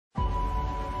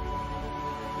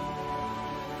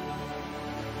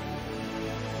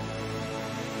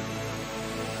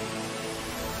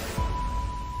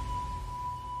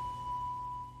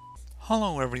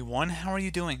Hello everyone, how are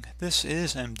you doing? This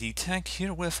is MD Tech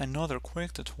here with another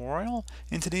quick tutorial.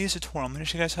 In today's tutorial, I'm going to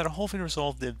show you guys how to hopefully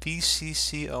resolve the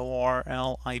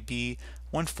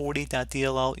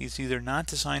Vcruntime140.Dll is either not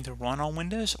designed to run on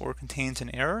Windows or contains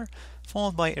an error,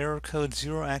 followed by error code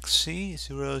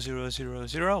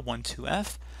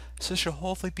 0xC000012F. So this should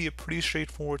hopefully be a pretty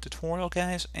straightforward tutorial,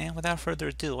 guys, and without further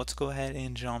ado, let's go ahead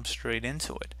and jump straight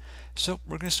into it. So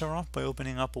we're going to start off by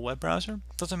opening up a web browser.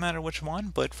 Doesn't matter which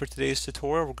one, but for today's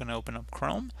tutorial, we're going to open up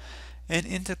Chrome. And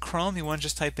into Chrome, you want to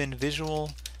just type in Visual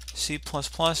C++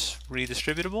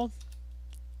 Redistributable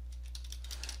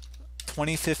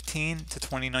 2015 to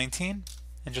 2019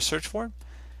 and just search for it.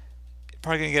 You're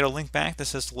probably going to get a link back that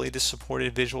says the latest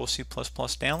supported Visual C++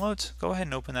 downloads. Go ahead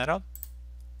and open that up.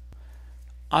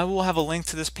 I will have a link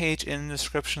to this page in the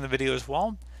description of the video as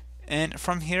well. And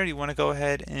from here, you want to go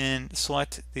ahead and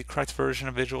select the correct version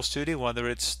of Visual Studio, whether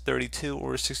it's 32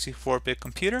 or 64-bit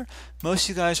computer. Most of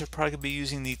you guys are probably going to be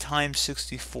using the times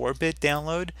 64-bit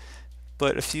download,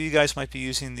 but a few of you guys might be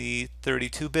using the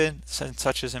 32-bit,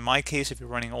 such as in my case, if you're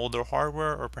running older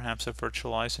hardware or perhaps a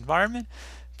virtualized environment.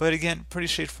 But again, pretty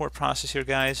straightforward process here,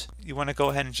 guys. You want to go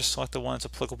ahead and just select the one that's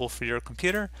applicable for your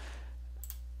computer.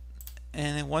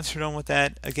 And then once you're done with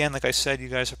that, again, like I said, you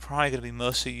guys are probably going to be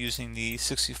mostly using the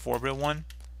 64-bit one.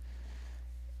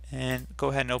 And go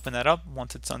ahead and open that up.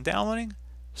 Once it's done downloading,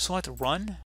 select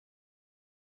Run.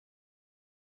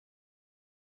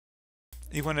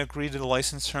 You want to agree to the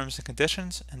license terms and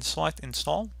conditions and select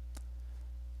Install.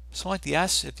 Select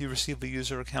Yes if you receive a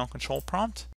user account control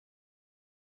prompt.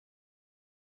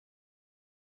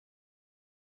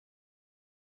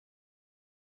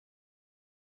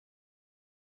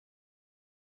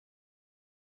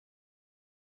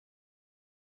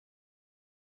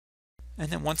 And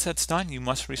then once that's done, you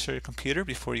must restart your computer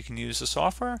before you can use the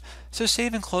software. So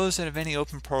save and close out of any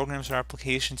open programs or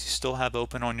applications you still have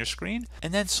open on your screen,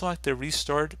 and then select the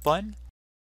Restart button.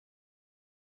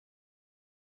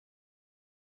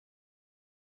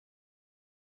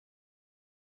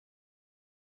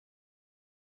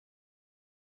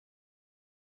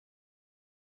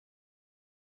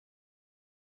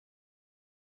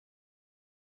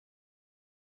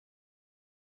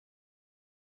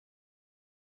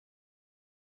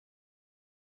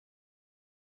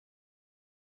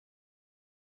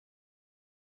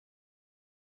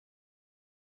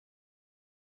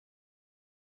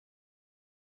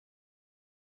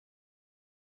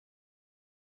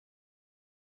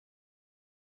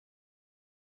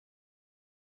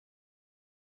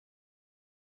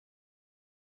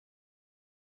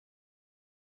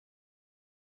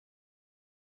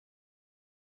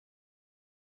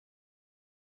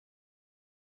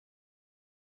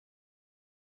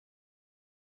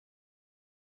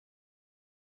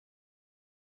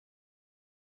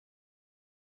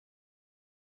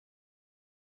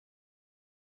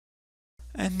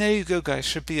 And there you go, guys.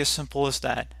 Should be as simple as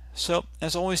that. So,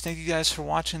 as always, thank you guys for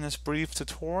watching this brief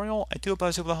tutorial. I do hope I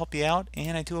was able to help you out,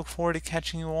 and I do look forward to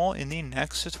catching you all in the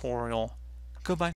next tutorial. Goodbye.